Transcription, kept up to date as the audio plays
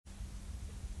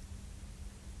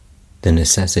The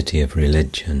Necessity of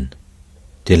Religion,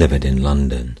 delivered in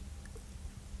London.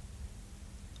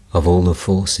 Of all the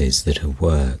forces that have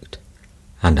worked,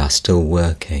 and are still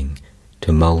working,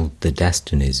 to mould the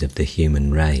destinies of the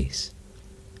human race,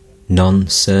 none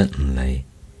certainly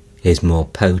is more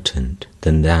potent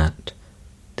than that,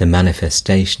 the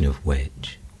manifestation of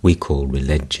which we call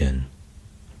religion.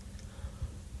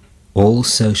 All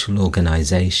social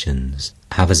organizations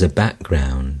have as a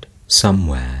background,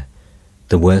 somewhere,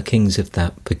 the workings of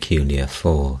that peculiar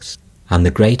force, and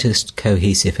the greatest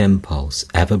cohesive impulse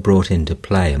ever brought into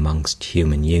play amongst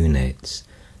human units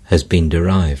has been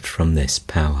derived from this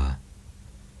power.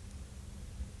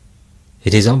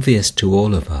 It is obvious to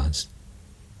all of us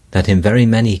that in very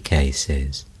many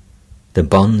cases the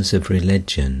bonds of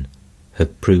religion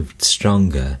have proved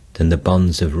stronger than the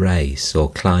bonds of race or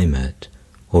climate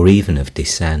or even of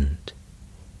descent.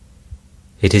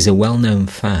 It is a well-known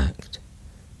fact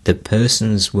that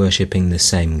persons worshipping the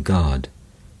same God,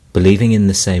 believing in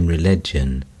the same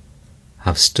religion,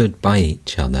 have stood by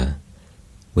each other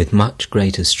with much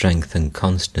greater strength and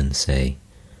constancy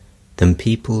than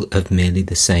people of merely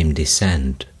the same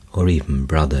descent or even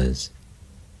brothers.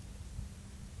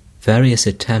 Various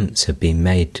attempts have been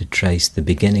made to trace the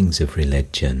beginnings of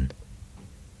religion.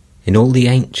 In all the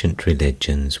ancient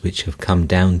religions which have come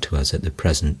down to us at the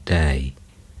present day,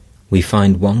 we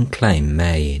find one claim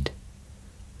made,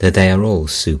 that they are all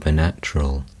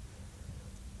supernatural,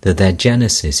 that their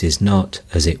genesis is not,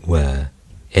 as it were,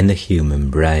 in the human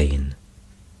brain,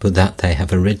 but that they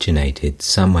have originated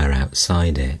somewhere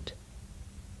outside it.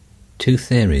 Two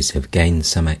theories have gained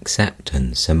some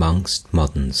acceptance amongst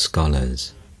modern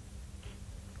scholars.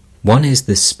 One is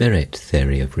the spirit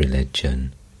theory of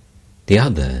religion, the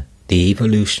other the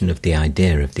evolution of the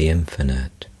idea of the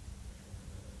infinite.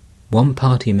 One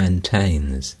party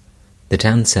maintains that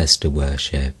ancestor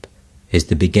worship is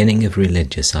the beginning of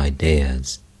religious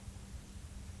ideas.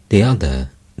 The other,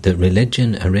 that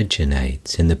religion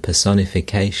originates in the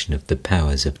personification of the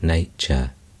powers of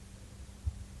nature.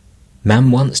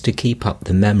 Man wants to keep up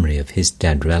the memory of his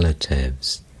dead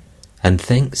relatives, and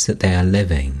thinks that they are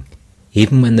living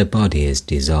even when the body is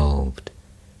dissolved,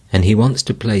 and he wants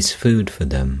to place food for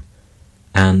them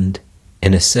and,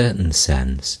 in a certain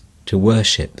sense, to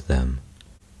worship them.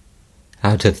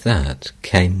 Out of that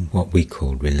came what we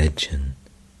call religion.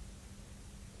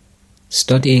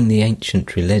 Studying the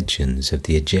ancient religions of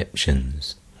the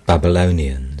Egyptians,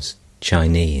 Babylonians,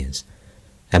 Chinese,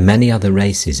 and many other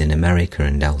races in America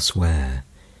and elsewhere,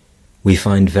 we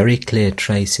find very clear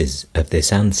traces of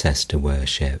this ancestor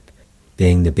worship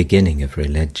being the beginning of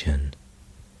religion.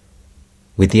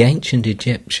 With the ancient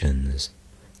Egyptians,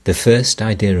 the first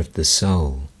idea of the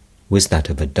soul was that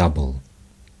of a double.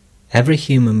 Every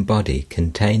human body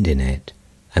contained in it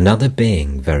another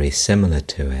being very similar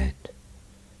to it,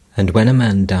 and when a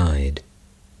man died,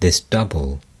 this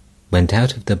double went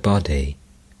out of the body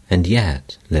and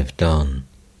yet lived on.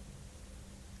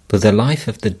 But the life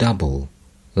of the double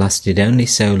lasted only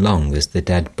so long as the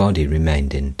dead body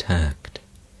remained intact,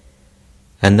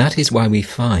 and that is why we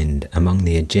find among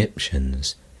the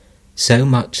Egyptians so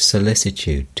much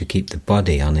solicitude to keep the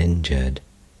body uninjured.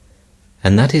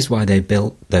 And that is why they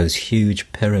built those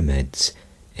huge pyramids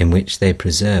in which they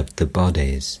preserved the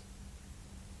bodies.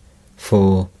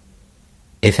 For,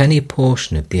 if any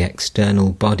portion of the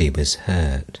external body was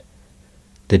hurt,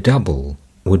 the double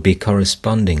would be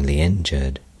correspondingly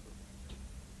injured.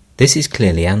 This is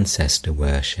clearly ancestor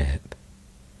worship.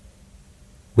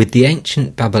 With the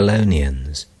ancient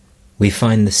Babylonians, we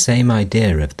find the same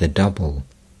idea of the double,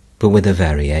 but with a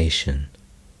variation.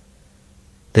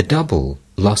 The double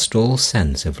lost all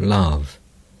sense of love.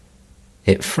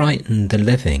 It frightened the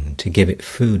living to give it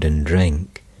food and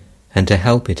drink, and to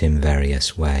help it in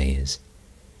various ways.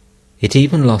 It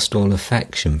even lost all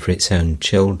affection for its own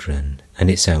children and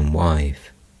its own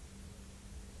wife.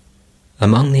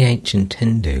 Among the ancient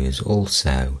Hindus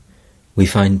also, we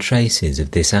find traces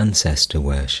of this ancestor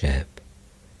worship.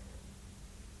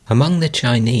 Among the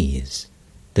Chinese,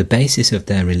 the basis of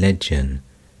their religion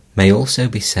may also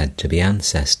be said to be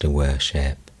ancestor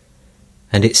worship,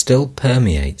 and it still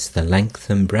permeates the length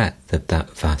and breadth of that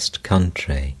vast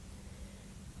country.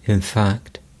 In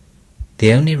fact,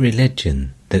 the only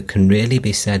religion that can really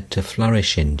be said to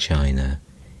flourish in China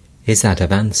is that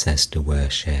of ancestor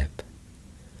worship.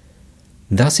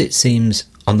 Thus it seems,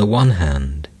 on the one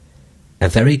hand, a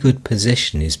very good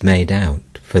position is made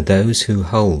out for those who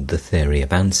hold the theory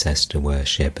of ancestor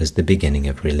worship as the beginning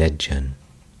of religion.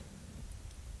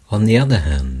 On the other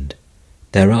hand,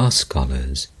 there are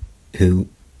scholars who,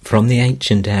 from the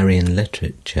ancient Aryan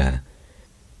literature,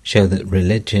 show that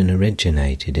religion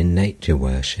originated in nature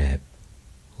worship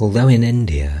Although in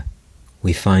India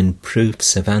we find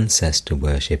proofs of ancestor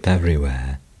worship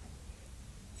everywhere,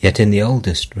 yet in the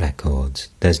oldest records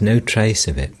there's no trace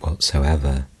of it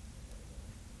whatsoever.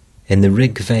 In the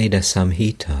Rig Veda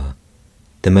Samhita,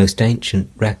 the most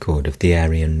ancient record of the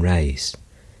Aryan race,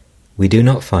 we do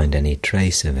not find any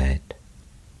trace of it.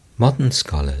 Modern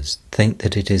scholars think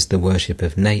that it is the worship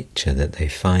of nature that they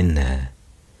find there.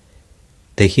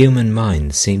 The human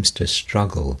mind seems to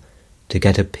struggle to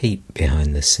get a peep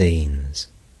behind the scenes.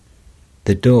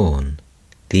 The dawn,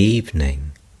 the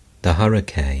evening, the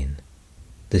hurricane,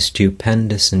 the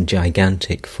stupendous and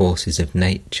gigantic forces of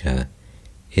nature,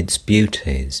 its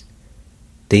beauties,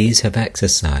 these have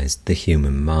exercised the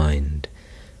human mind,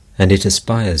 and it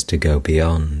aspires to go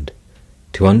beyond,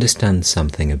 to understand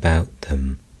something about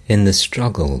them. In the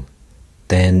struggle,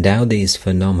 they endow these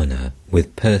phenomena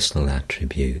with personal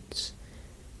attributes,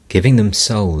 giving them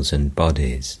souls and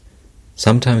bodies,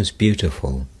 sometimes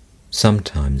beautiful,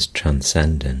 sometimes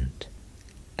transcendent.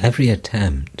 Every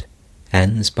attempt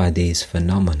ends by these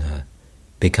phenomena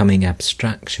becoming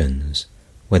abstractions,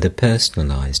 whether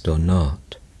personalized or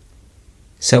not.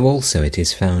 So also it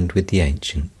is found with the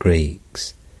ancient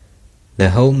Greeks.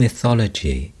 Their whole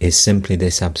mythology is simply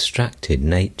this abstracted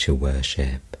nature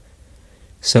worship.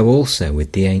 So also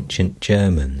with the ancient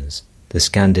Germans, the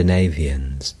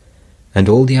Scandinavians, and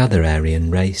all the other Aryan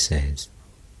races.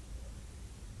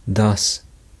 Thus,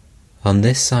 on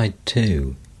this side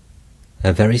too,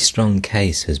 a very strong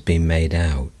case has been made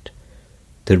out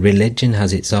that religion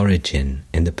has its origin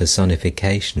in the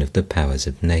personification of the powers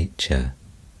of nature.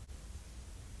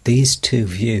 These two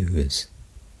views,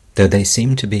 though they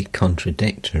seem to be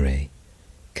contradictory,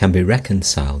 can be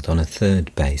reconciled on a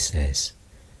third basis,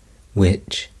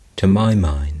 which, to my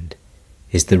mind,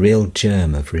 is the real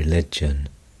germ of religion,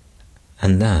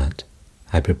 and that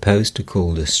I propose to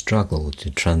call the struggle to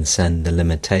transcend the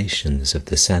limitations of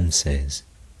the senses.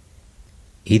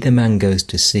 Either man goes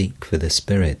to seek for the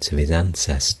spirits of his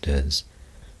ancestors,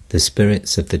 the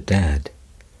spirits of the dead,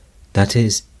 that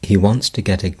is, he wants to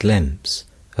get a glimpse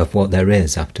of what there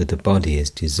is after the body is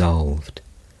dissolved,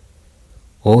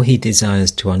 or he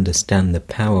desires to understand the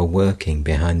power working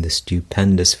behind the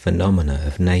stupendous phenomena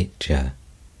of nature.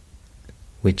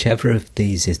 Whichever of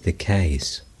these is the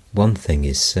case, one thing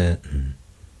is certain,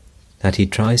 that he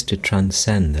tries to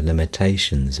transcend the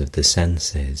limitations of the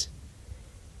senses.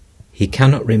 He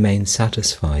cannot remain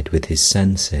satisfied with his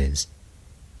senses,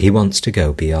 he wants to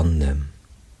go beyond them.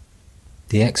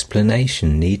 The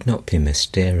explanation need not be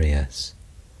mysterious.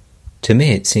 To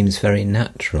me it seems very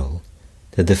natural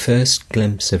that the first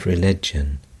glimpse of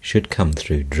religion should come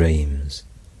through dreams.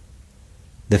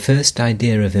 The first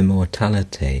idea of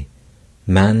immortality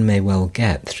man may well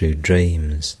get through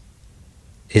dreams.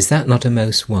 Is that not a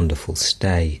most wonderful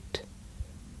state?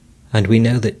 And we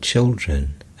know that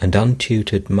children and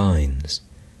untutored minds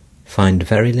find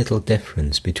very little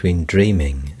difference between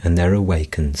dreaming and their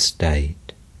awakened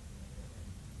state.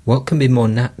 What can be more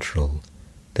natural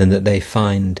than that they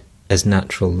find, as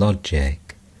natural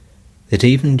logic, that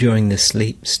even during the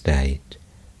sleep state,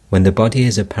 when the body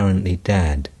is apparently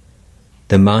dead,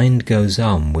 the mind goes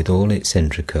on with all its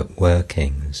intricate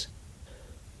workings?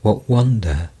 What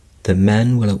wonder that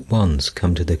men will at once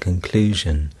come to the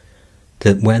conclusion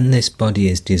that when this body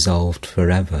is dissolved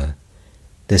forever,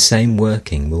 the same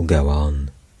working will go on.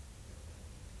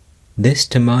 This,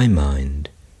 to my mind,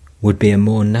 would be a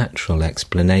more natural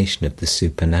explanation of the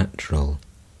supernatural,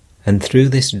 and through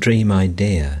this dream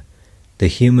idea, the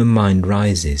human mind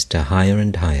rises to higher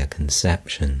and higher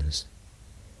conceptions.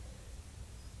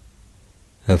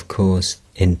 Of course,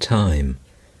 in time,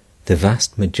 the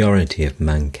vast majority of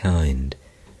mankind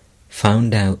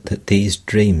found out that these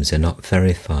dreams are not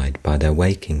verified by their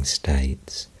waking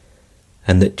states,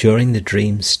 and that during the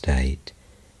dream state,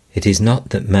 it is not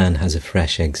that man has a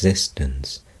fresh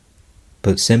existence,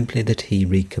 but simply that he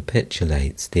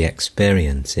recapitulates the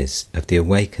experiences of the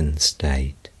awakened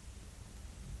state.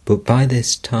 But by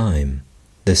this time,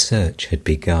 the search had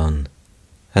begun,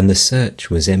 and the search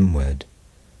was inward,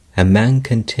 and man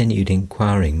continued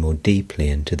inquiring more deeply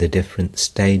into the different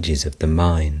stages of the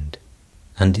mind,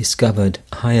 and discovered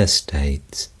higher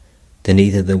states than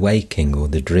either the waking or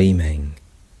the dreaming.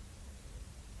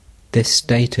 This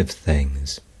state of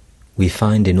things we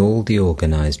find in all the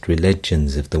organized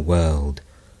religions of the world,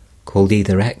 called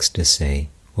either ecstasy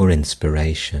or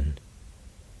inspiration.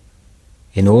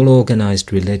 In all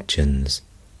organized religions,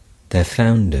 their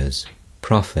founders,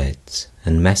 prophets,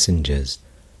 and messengers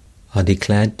are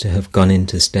declared to have gone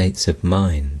into states of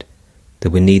mind that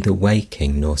were neither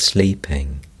waking nor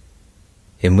sleeping,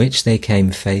 in which they came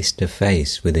face to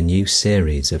face with a new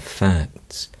series of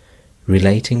facts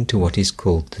relating to what is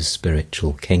called the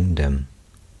spiritual kingdom.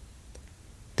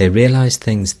 They realize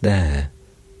things there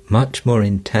much more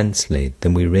intensely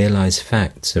than we realize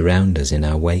facts around us in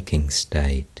our waking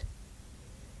state.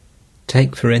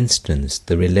 Take, for instance,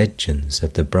 the religions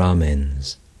of the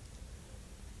Brahmins.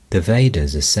 The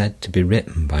Vedas are said to be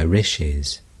written by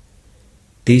rishis.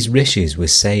 These rishis were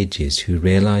sages who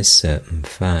realized certain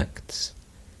facts.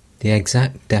 The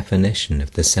exact definition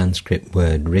of the Sanskrit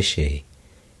word rishi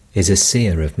is a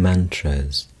seer of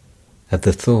mantras, of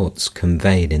the thoughts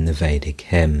conveyed in the Vedic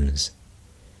hymns.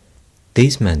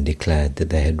 These men declared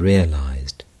that they had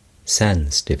realized,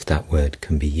 sensed, if that word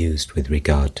can be used with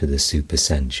regard to the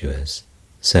supersensuous,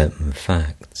 certain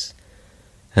facts,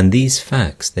 and these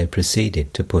facts they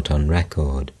proceeded to put on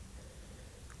record.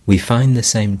 We find the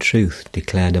same truth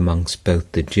declared amongst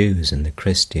both the Jews and the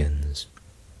Christians.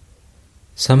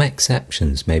 Some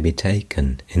exceptions may be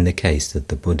taken in the case of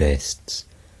the Buddhists,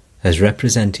 as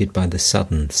represented by the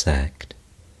Southern sect.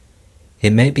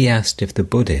 It may be asked, if the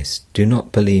Buddhists do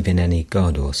not believe in any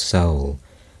God or soul,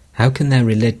 how can their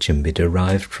religion be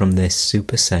derived from this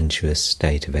supersensuous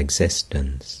state of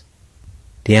existence?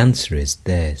 The answer is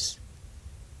this.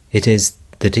 It is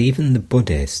that even the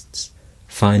Buddhists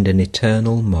find an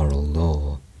eternal moral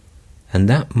law, and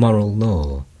that moral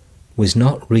law was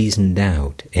not reasoned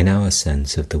out in our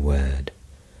sense of the word,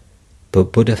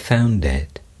 but Buddha found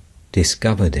it,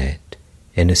 discovered it,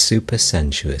 in a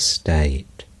supersensuous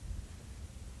state.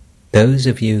 Those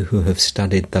of you who have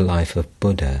studied the life of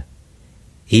Buddha,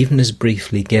 even as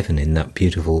briefly given in that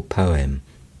beautiful poem,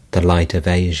 The Light of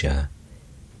Asia,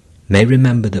 may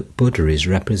remember that Buddha is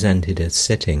represented as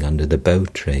sitting under the bo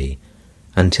tree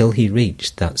until he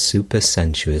reached that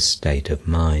supersensuous state of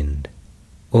mind.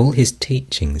 All his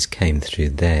teachings came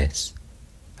through this,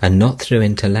 and not through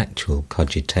intellectual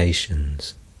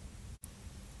cogitations.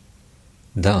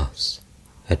 Thus,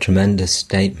 a tremendous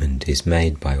statement is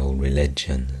made by all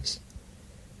religions,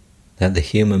 that the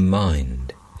human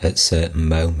mind, at certain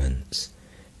moments,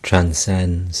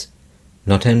 transcends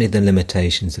not only the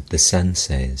limitations of the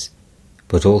senses,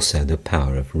 but also the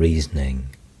power of reasoning.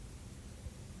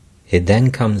 It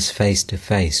then comes face to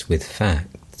face with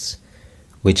facts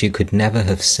which it could never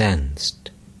have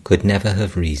sensed, could never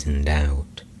have reasoned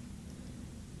out.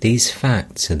 These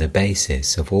facts are the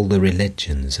basis of all the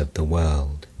religions of the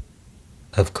world.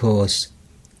 Of course,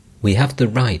 we have the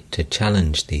right to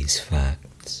challenge these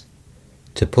facts,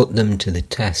 to put them to the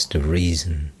test of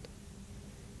reason.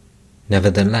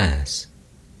 Nevertheless,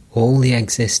 all the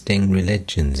existing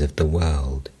religions of the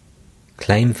world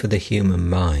claim for the human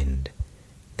mind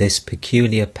this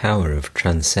peculiar power of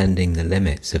transcending the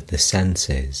limits of the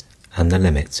senses and the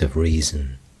limits of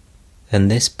reason,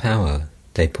 and this power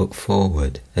they put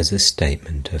forward as a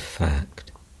statement of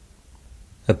fact.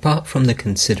 Apart from the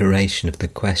consideration of the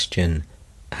question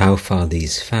how far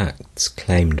these facts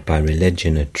claimed by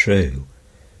religion are true,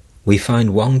 we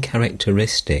find one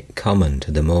characteristic common to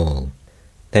them all.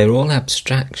 They are all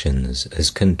abstractions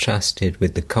as contrasted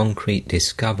with the concrete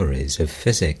discoveries of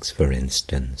physics, for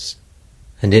instance.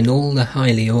 And in all the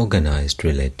highly organized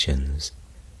religions,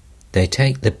 they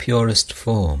take the purest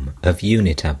form of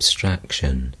unit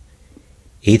abstraction,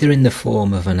 either in the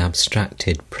form of an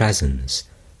abstracted presence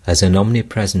as an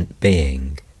omnipresent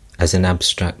being, as an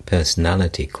abstract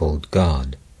personality called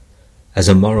God, as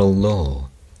a moral law,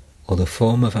 or the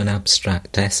form of an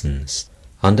abstract essence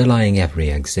underlying every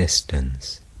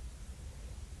existence.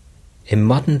 In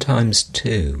modern times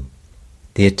too,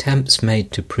 the attempts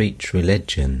made to preach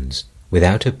religions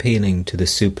without appealing to the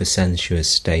supersensuous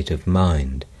state of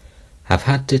mind have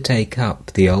had to take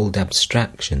up the old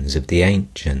abstractions of the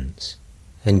ancients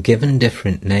and given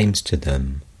different names to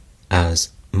them as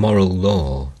moral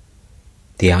law,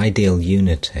 the ideal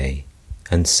unity,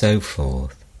 and so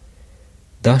forth,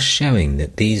 thus showing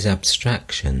that these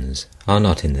abstractions are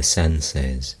not in the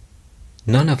senses.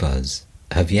 None of us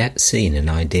have yet seen an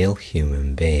ideal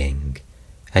human being,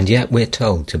 and yet we're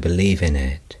told to believe in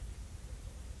it.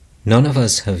 None of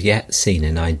us have yet seen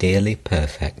an ideally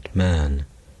perfect man,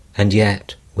 and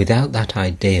yet without that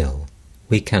ideal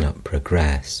we cannot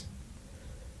progress.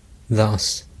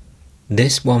 Thus,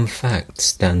 this one fact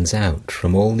stands out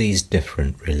from all these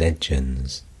different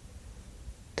religions,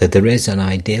 that there is an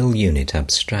ideal unit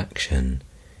abstraction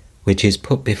which is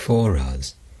put before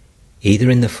us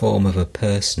either in the form of a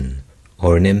person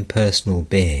or an impersonal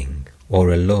being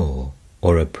or a law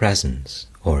or a presence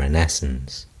or an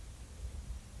essence.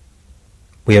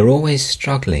 We are always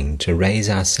struggling to raise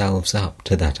ourselves up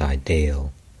to that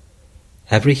ideal.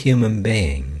 Every human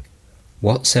being,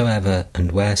 whatsoever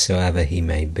and wheresoever he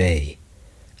may be,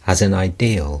 has an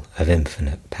ideal of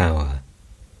infinite power,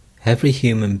 Every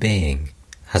human being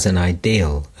has an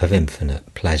ideal of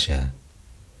infinite pleasure.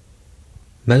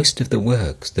 Most of the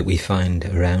works that we find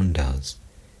around us,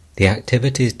 the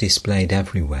activities displayed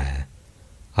everywhere,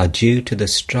 are due to the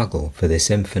struggle for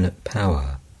this infinite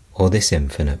power or this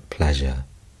infinite pleasure.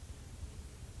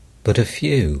 But a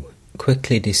few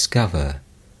quickly discover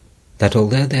that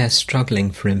although they are struggling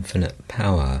for infinite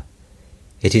power,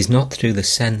 it is not through the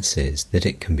senses that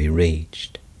it can be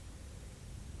reached.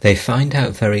 They find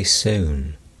out very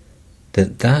soon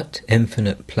that that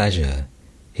infinite pleasure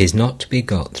is not to be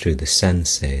got through the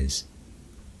senses,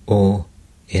 or,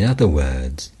 in other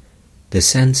words, the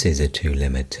senses are too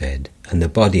limited and the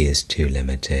body is too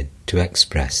limited to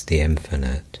express the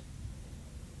infinite.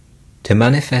 To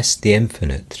manifest the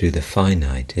infinite through the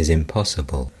finite is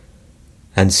impossible,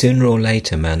 and sooner or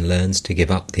later man learns to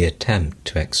give up the attempt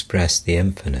to express the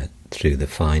infinite through the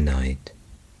finite.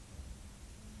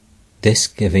 This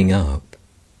giving up,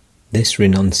 this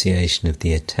renunciation of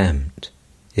the attempt,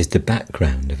 is the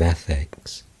background of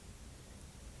ethics.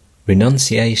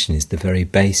 Renunciation is the very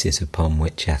basis upon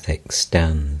which ethics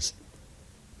stands.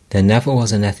 There never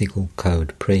was an ethical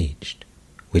code preached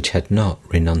which had not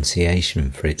renunciation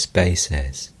for its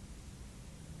basis.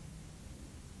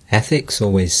 Ethics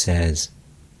always says,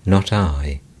 not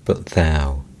I, but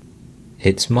thou.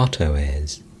 Its motto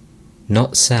is,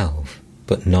 not self,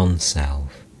 but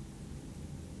non-self.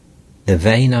 The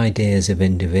vain ideas of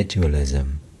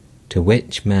individualism to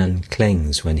which man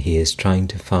clings when he is trying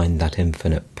to find that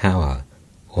infinite power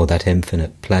or that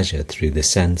infinite pleasure through the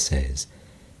senses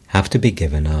have to be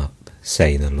given up,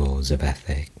 say the laws of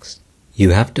ethics.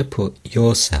 You have to put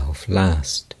yourself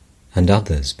last and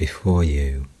others before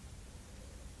you.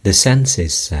 The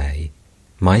senses say,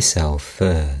 myself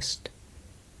first.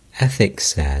 Ethics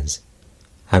says,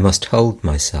 I must hold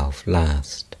myself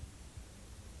last.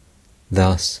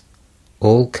 Thus,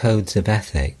 all codes of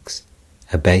ethics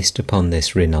are based upon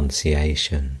this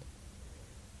renunciation.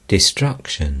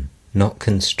 Destruction, not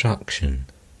construction,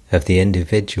 of the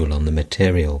individual on the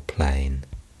material plane.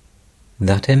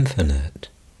 That infinite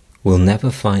will never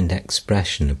find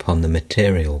expression upon the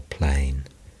material plane,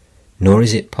 nor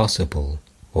is it possible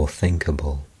or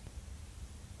thinkable.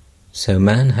 So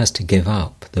man has to give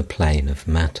up the plane of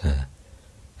matter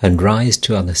and rise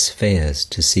to other spheres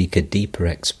to seek a deeper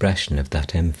expression of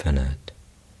that infinite.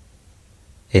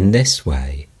 In this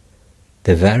way,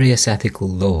 the various ethical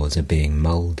laws are being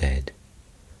moulded,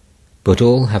 but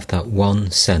all have that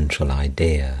one central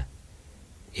idea,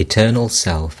 eternal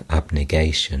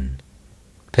self-abnegation.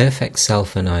 Perfect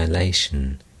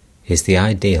self-annihilation is the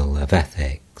ideal of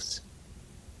ethics.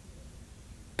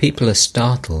 People are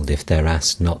startled if they're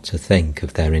asked not to think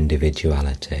of their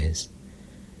individualities.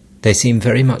 They seem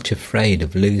very much afraid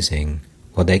of losing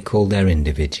what they call their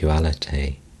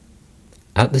individuality.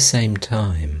 At the same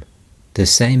time, the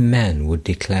same men would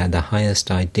declare the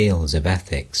highest ideals of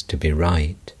ethics to be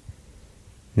right,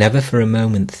 never for a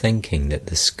moment thinking that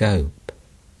the scope,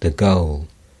 the goal,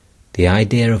 the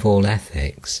idea of all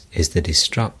ethics is the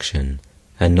destruction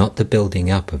and not the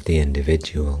building up of the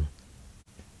individual.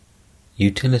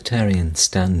 Utilitarian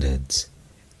standards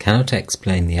cannot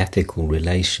explain the ethical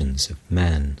relations of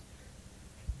men,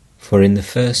 for in the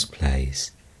first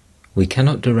place, we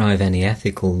cannot derive any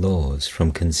ethical laws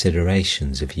from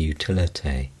considerations of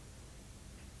utility.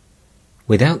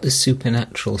 Without the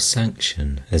supernatural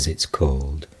sanction, as it's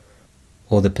called,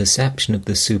 or the perception of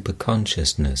the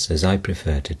superconsciousness, as I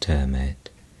prefer to term it,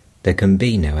 there can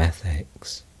be no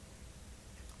ethics.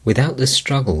 Without the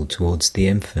struggle towards the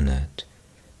infinite,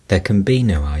 there can be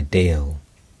no ideal.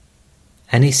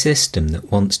 Any system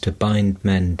that wants to bind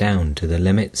men down to the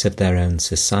limits of their own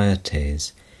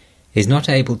societies is not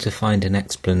able to find an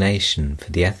explanation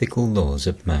for the ethical laws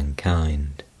of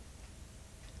mankind.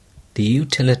 The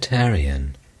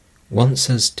utilitarian wants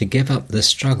us to give up the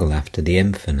struggle after the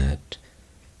infinite,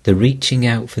 the reaching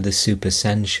out for the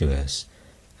supersensuous,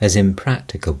 as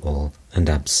impracticable and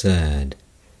absurd,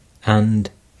 and,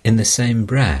 in the same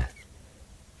breath,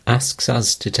 asks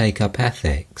us to take up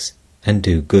ethics and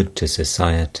do good to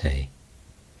society.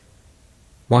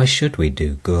 Why should we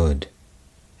do good?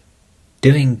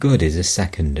 Doing good is a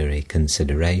secondary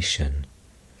consideration.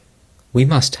 We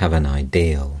must have an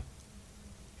ideal.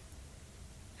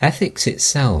 Ethics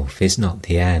itself is not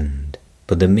the end,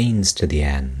 but the means to the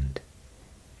end.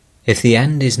 If the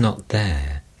end is not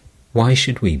there, why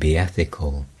should we be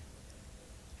ethical?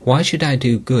 Why should I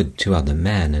do good to other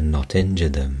men and not injure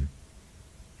them?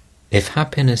 If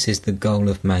happiness is the goal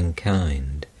of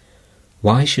mankind,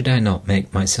 why should I not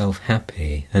make myself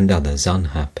happy and others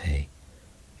unhappy?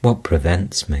 What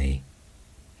prevents me?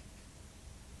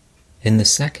 In the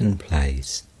second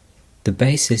place, the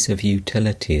basis of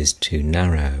utility is too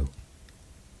narrow.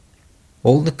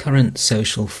 All the current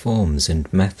social forms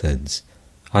and methods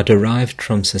are derived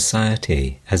from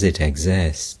society as it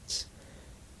exists.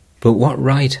 But what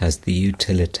right has the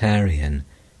utilitarian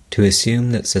to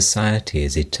assume that society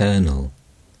is eternal?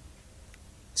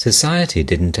 Society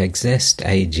didn't exist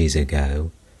ages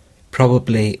ago,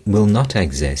 probably will not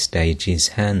exist ages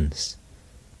hence.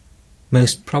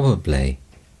 Most probably,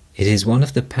 it is one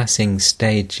of the passing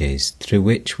stages through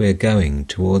which we are going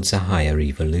towards a higher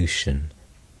evolution,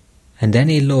 and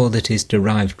any law that is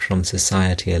derived from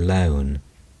society alone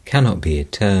cannot be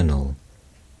eternal,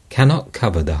 cannot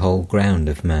cover the whole ground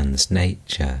of man's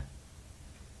nature.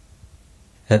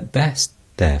 At best,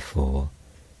 therefore,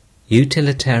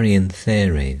 utilitarian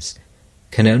theories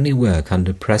can only work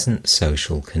under present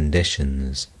social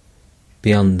conditions.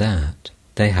 Beyond that,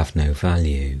 they have no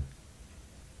value.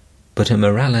 But a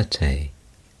morality,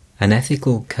 an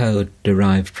ethical code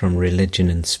derived from religion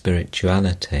and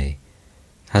spirituality,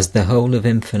 has the whole of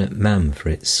infinite man for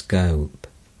its scope.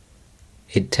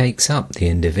 It takes up the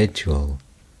individual,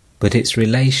 but its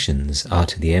relations are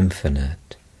to the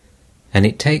infinite, and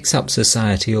it takes up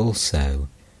society also,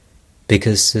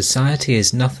 because society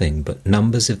is nothing but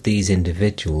numbers of these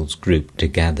individuals grouped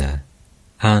together,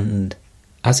 and,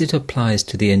 as it applies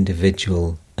to the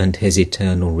individual and his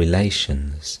eternal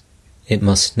relations, it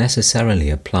must necessarily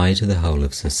apply to the whole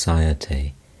of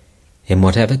society, in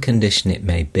whatever condition it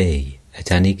may be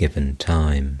at any given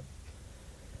time.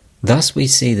 Thus we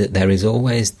see that there is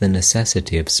always the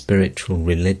necessity of spiritual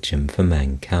religion for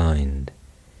mankind.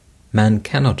 Man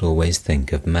cannot always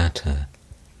think of matter,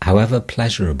 however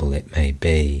pleasurable it may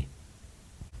be.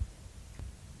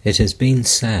 It has been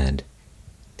said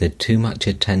that too much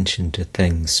attention to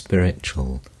things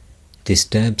spiritual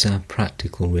disturbs our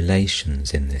practical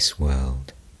relations in this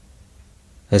world.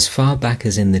 As far back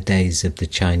as in the days of the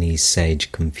Chinese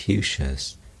sage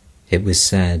Confucius, it was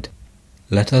said,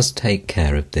 "Let us take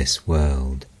care of this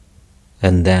world,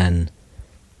 and then,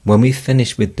 when we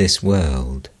finish with this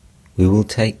world, we will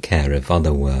take care of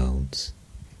other worlds."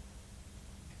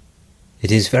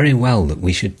 It is very well that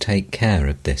we should take care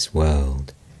of this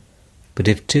world, but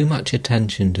if too much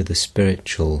attention to the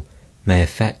spiritual may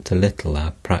affect a little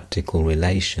our practical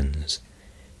relations,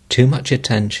 too much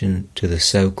attention to the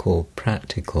so-called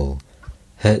practical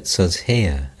hurts us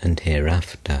here and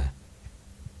hereafter.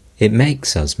 It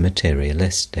makes us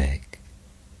materialistic.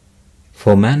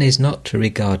 For man is not to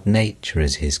regard nature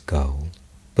as his goal,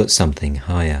 but something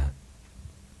higher.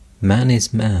 Man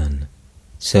is man,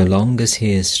 so long as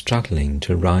he is struggling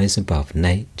to rise above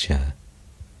nature.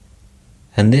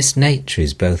 And this nature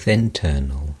is both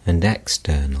internal and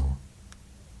external.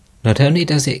 Not only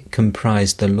does it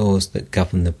comprise the laws that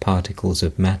govern the particles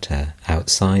of matter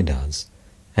outside us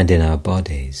and in our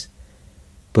bodies,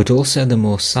 but also the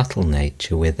more subtle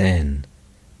nature within,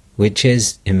 which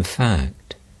is, in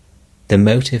fact, the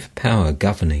motive power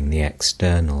governing the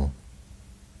external.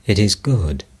 It is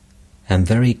good and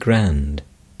very grand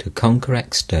to conquer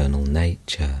external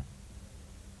nature,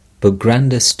 but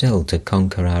grander still to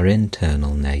conquer our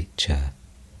internal nature.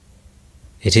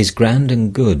 It is grand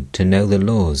and good to know the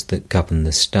laws that govern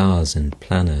the stars and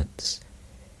planets.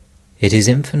 It is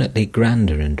infinitely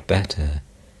grander and better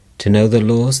to know the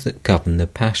laws that govern the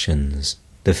passions,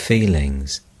 the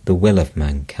feelings, the will of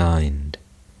mankind.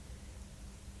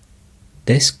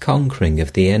 This conquering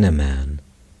of the inner man,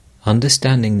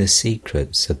 understanding the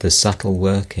secrets of the subtle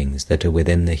workings that are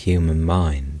within the human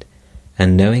mind,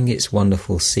 and knowing its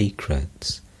wonderful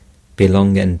secrets,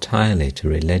 belong entirely to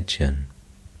religion.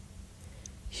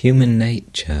 Human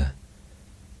nature,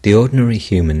 the ordinary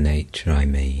human nature I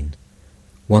mean,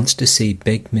 wants to see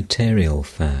big material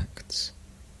facts.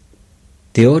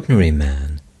 The ordinary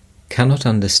man cannot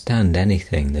understand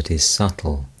anything that is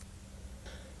subtle.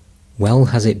 Well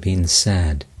has it been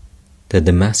said that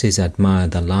the masses admire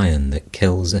the lion that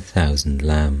kills 1,000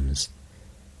 lambs,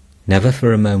 never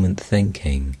for a moment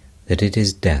thinking that it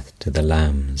is death to the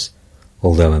lambs,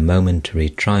 although a momentary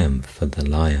triumph for the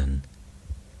lion,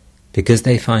 because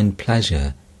they find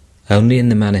pleasure only in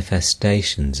the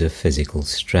manifestations of physical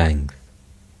strength.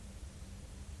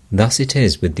 Thus it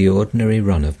is with the ordinary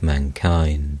run of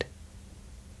mankind.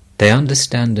 They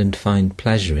understand and find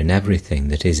pleasure in everything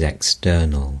that is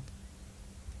external.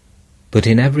 But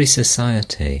in every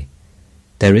society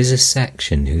there is a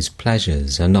section whose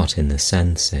pleasures are not in the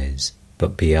senses,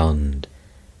 but beyond,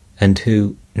 and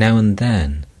who, now and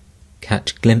then,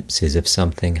 catch glimpses of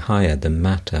something higher than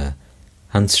matter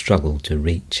and struggle to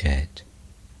reach it.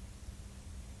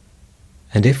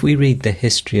 And if we read the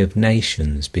history of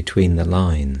nations between the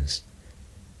lines,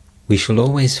 we shall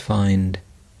always find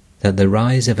that the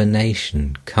rise of a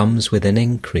nation comes with an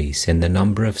increase in the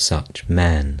number of such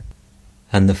men,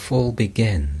 and the fall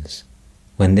begins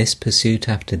when this pursuit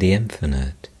after the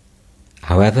infinite,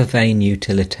 however vain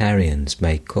utilitarians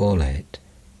may call it,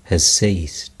 has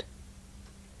ceased.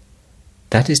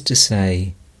 That is to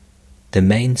say, the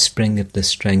mainspring of the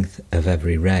strength of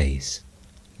every race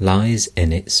lies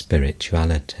in its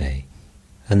spirituality,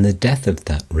 and the death of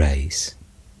that race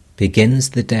begins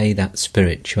the day that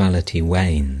spirituality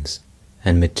wanes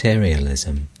and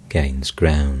materialism gains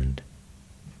ground.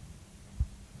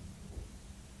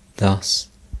 Thus,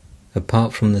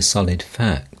 apart from the solid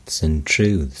facts and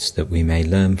truths that we may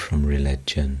learn from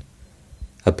religion,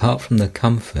 apart from the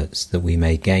comforts that we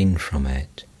may gain from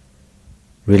it,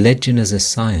 religion as a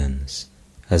science,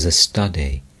 as a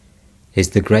study,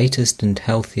 is the greatest and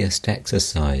healthiest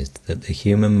exercise that the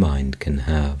human mind can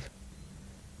have.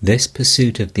 This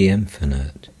pursuit of the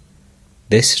infinite,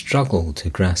 this struggle to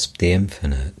grasp the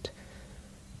infinite,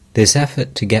 this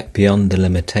effort to get beyond the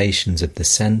limitations of the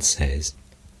senses,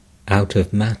 out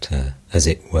of matter, as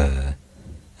it were,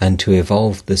 and to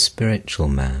evolve the spiritual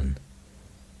man,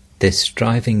 this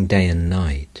striving day and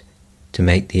night to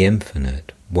make the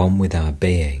infinite one with our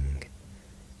being,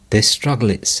 this struggle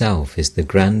itself is the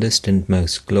grandest and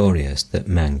most glorious that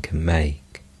man can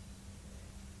make.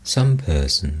 Some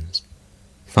persons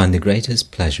find the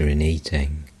greatest pleasure in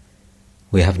eating.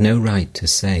 We have no right to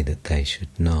say that they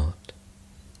should not.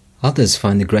 Others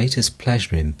find the greatest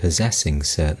pleasure in possessing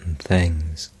certain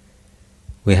things.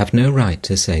 We have no right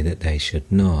to say that they should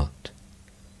not.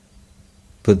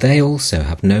 But they also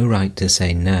have no right to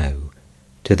say no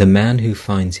to the man who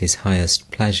finds his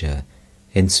highest pleasure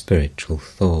in spiritual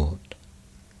thought.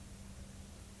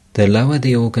 The lower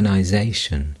the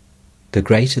organization, the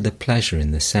greater the pleasure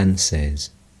in the senses.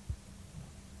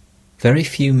 Very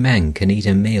few men can eat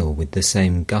a meal with the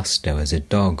same gusto as a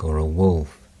dog or a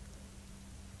wolf,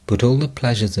 but all the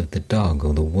pleasures of the dog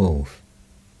or the wolf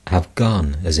have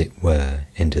gone, as it were,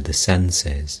 into the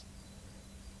senses.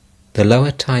 The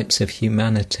lower types of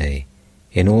humanity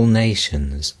in all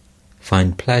nations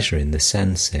find pleasure in the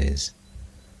senses,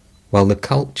 while the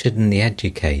cultured and the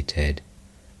educated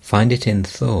find it in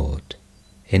thought,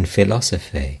 in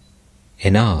philosophy,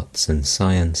 in arts and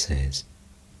sciences.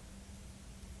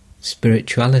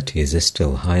 Spirituality is a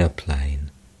still higher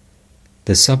plane.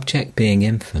 The subject being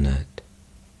infinite,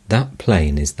 that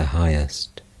plane is the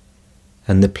highest,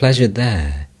 and the pleasure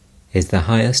there is the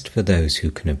highest for those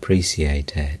who can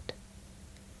appreciate it.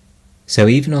 So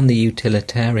even on the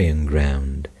utilitarian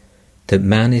ground that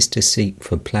man is to seek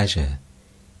for pleasure,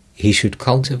 he should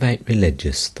cultivate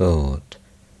religious thought,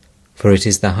 for it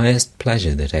is the highest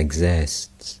pleasure that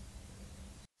exists.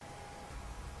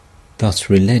 Thus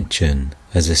religion,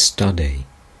 as a study,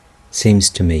 seems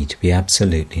to me to be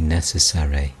absolutely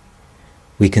necessary.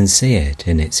 We can see it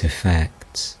in its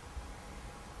effects.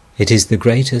 It is the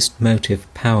greatest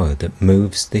motive power that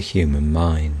moves the human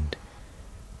mind.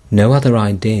 No other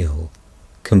ideal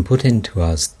can put into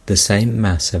us the same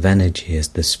mass of energy as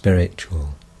the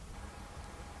spiritual.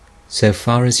 So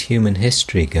far as human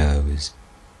history goes,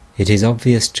 it is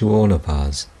obvious to all of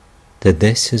us that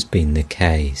this has been the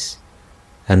case,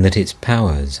 and that its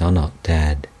powers are not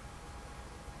dead.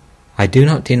 I do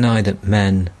not deny that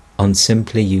men, on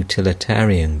simply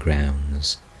utilitarian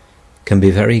grounds, can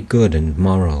be very good and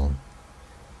moral.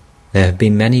 There have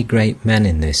been many great men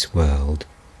in this world,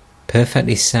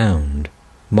 perfectly sound,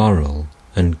 moral,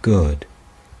 and good,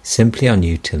 simply on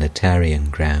utilitarian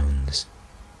grounds.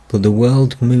 But the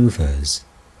world movers,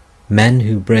 men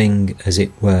who bring, as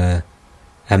it were,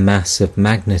 a mass of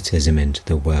magnetism into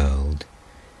the world,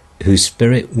 whose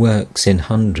spirit works in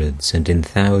hundreds and in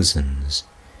thousands,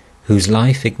 whose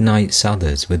life ignites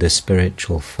others with a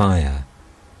spiritual fire,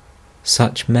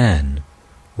 such men,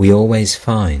 we always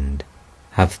find,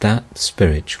 have that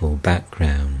spiritual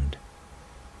background.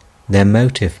 Their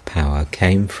motive power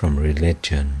came from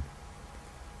religion.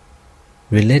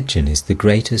 Religion is the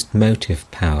greatest motive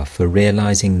power for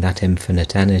realizing that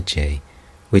infinite energy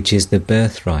which is the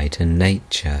birthright and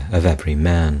nature of every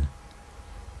man.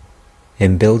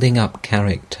 In building up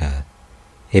character,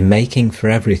 in making for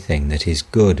everything that is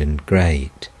good and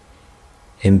great,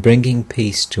 in bringing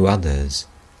peace to others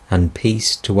and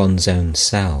peace to one's own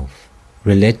self,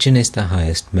 religion is the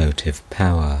highest motive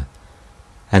power,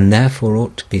 and therefore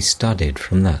ought to be studied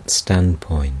from that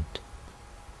standpoint.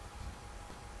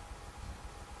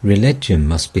 Religion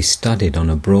must be studied on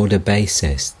a broader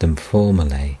basis than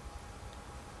formerly.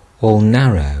 All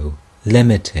narrow,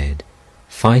 limited,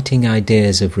 fighting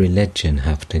ideas of religion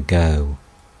have to go.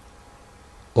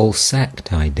 All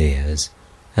sect ideas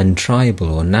and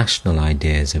tribal or national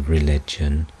ideas of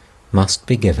religion must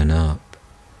be given up.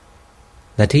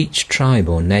 That each tribe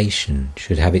or nation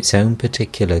should have its own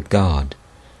particular God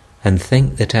and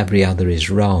think that every other is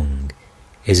wrong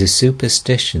is a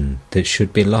superstition that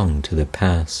should belong to the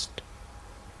past.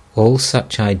 All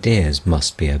such ideas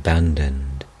must be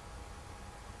abandoned.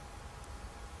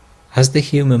 As the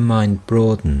human mind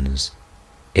broadens,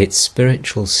 its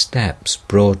spiritual steps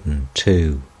broaden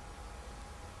too.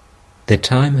 The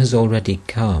time has already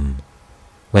come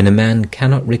when a man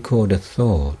cannot record a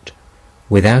thought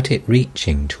without it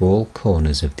reaching to all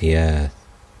corners of the earth.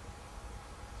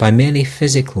 By merely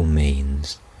physical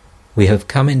means, we have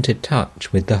come into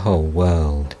touch with the whole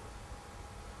world.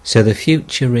 So the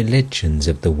future religions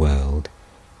of the world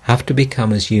have to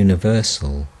become as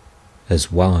universal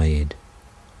as wide.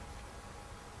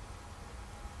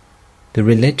 The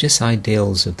religious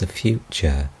ideals of the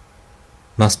future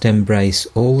must embrace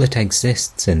all that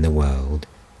exists in the world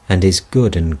and is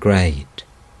good and great,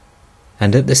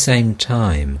 and at the same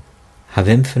time have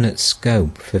infinite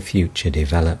scope for future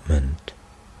development.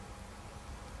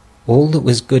 All that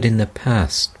was good in the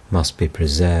past must be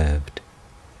preserved,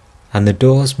 and the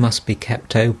doors must be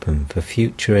kept open for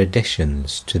future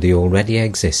additions to the already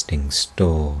existing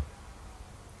store.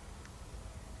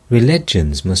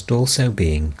 Religions must also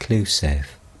be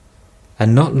inclusive,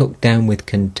 and not look down with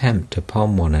contempt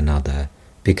upon one another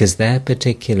because their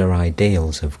particular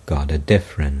ideals of God are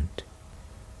different.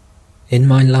 In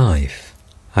my life,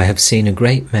 I have seen a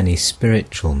great many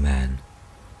spiritual men,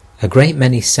 a great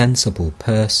many sensible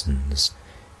persons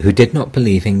who did not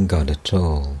believe in God at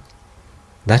all.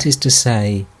 That is to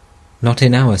say, not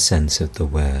in our sense of the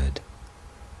word.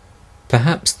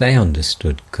 Perhaps they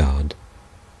understood God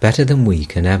better than we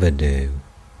can ever do.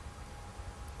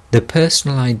 The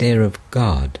personal idea of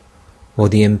God, or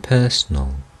the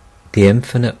impersonal, the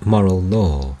infinite moral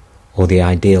law, or the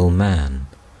ideal man,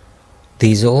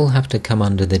 these all have to come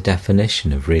under the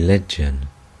definition of religion.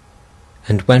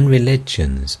 And when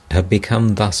religions have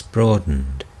become thus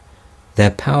broadened, their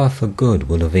power for good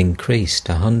will have increased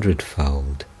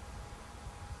 100-fold.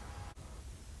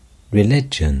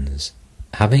 Religions,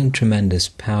 having tremendous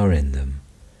power in them,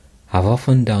 have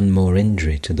often done more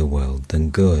injury to the world than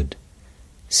good,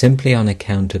 simply on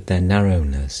account of their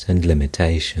narrowness and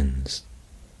limitations.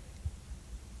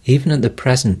 Even at the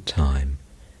present time,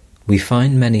 we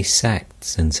find many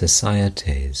sects and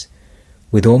societies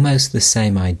with almost the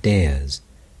same ideas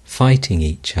fighting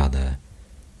each other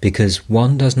because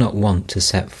one does not want to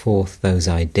set forth those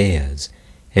ideas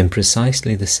in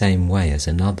precisely the same way as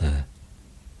another.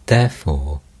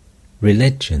 Therefore,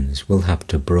 religions will have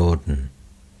to broaden.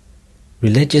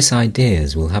 Religious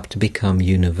ideas will have to become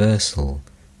universal,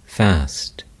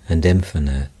 vast, and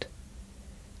infinite.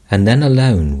 And then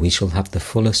alone we shall have the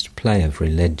fullest play of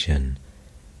religion,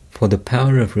 for the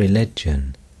power of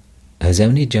religion has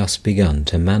only just begun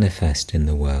to manifest in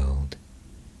the world.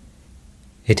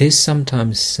 It is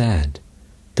sometimes said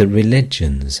that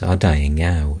religions are dying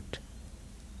out,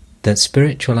 that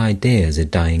spiritual ideas are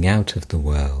dying out of the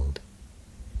world.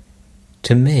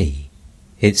 To me,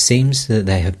 it seems that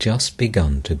they have just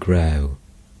begun to grow.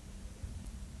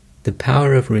 The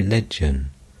power of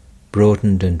religion,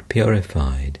 broadened and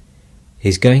purified,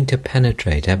 is going to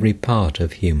penetrate every part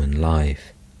of human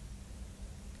life.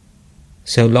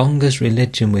 So long as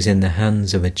religion was in the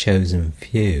hands of a chosen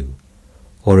few,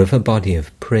 or of a body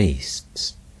of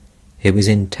priests, it was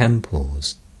in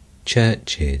temples,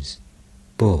 churches,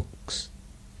 books,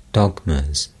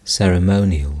 dogmas,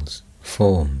 ceremonials,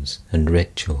 forms, and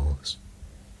rituals.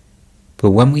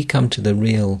 But when we come to the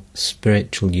real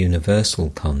spiritual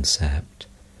universal concept,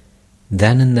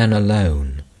 then and then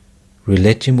alone,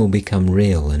 religion will become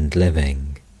real and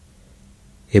living.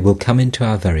 It will come into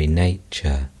our very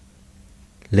nature,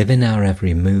 live in our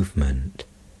every movement,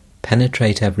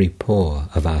 penetrate every pore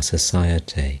of our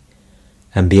society,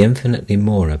 and be infinitely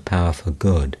more a power for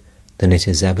good than it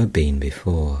has ever been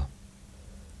before.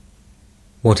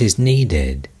 What is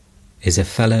needed is a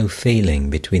fellow feeling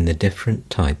between the different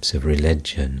types of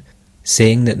religion,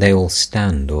 seeing that they all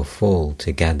stand or fall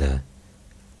together,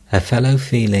 a fellow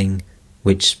feeling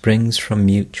which springs from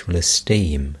mutual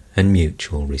esteem and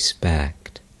mutual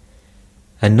respect,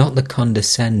 and not the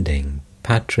condescending,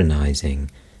 patronizing,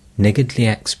 niggardly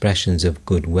expressions of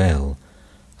goodwill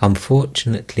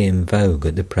unfortunately in vogue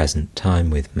at the present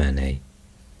time with many.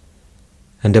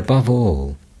 And above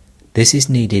all, this is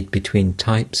needed between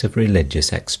types of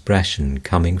religious expression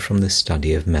coming from the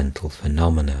study of mental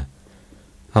phenomena,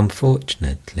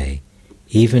 unfortunately,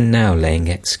 even now laying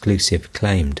exclusive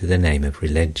claim to the name of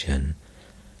religion,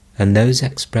 and those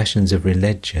expressions of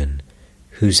religion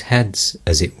whose heads,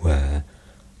 as it were,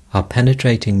 are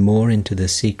penetrating more into the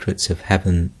secrets of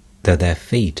heaven, though their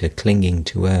feet are clinging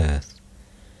to earth.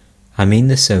 I mean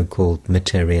the so-called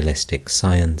materialistic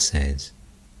sciences.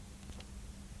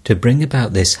 To bring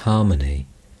about this harmony,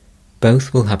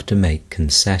 both will have to make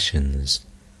concessions,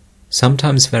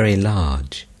 sometimes very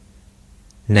large,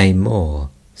 nay more,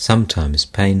 sometimes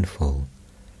painful,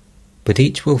 but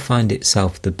each will find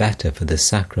itself the better for the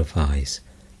sacrifice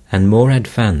and more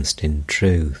advanced in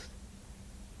truth.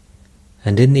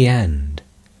 And in the end,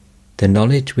 the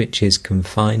knowledge which is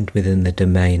confined within the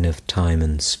domain of time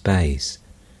and space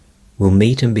will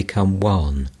meet and become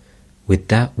one with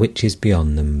that which is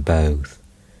beyond them both,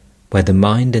 where the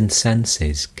mind and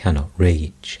senses cannot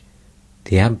reach,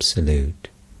 the Absolute,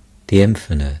 the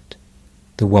Infinite,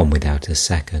 the one without a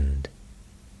second.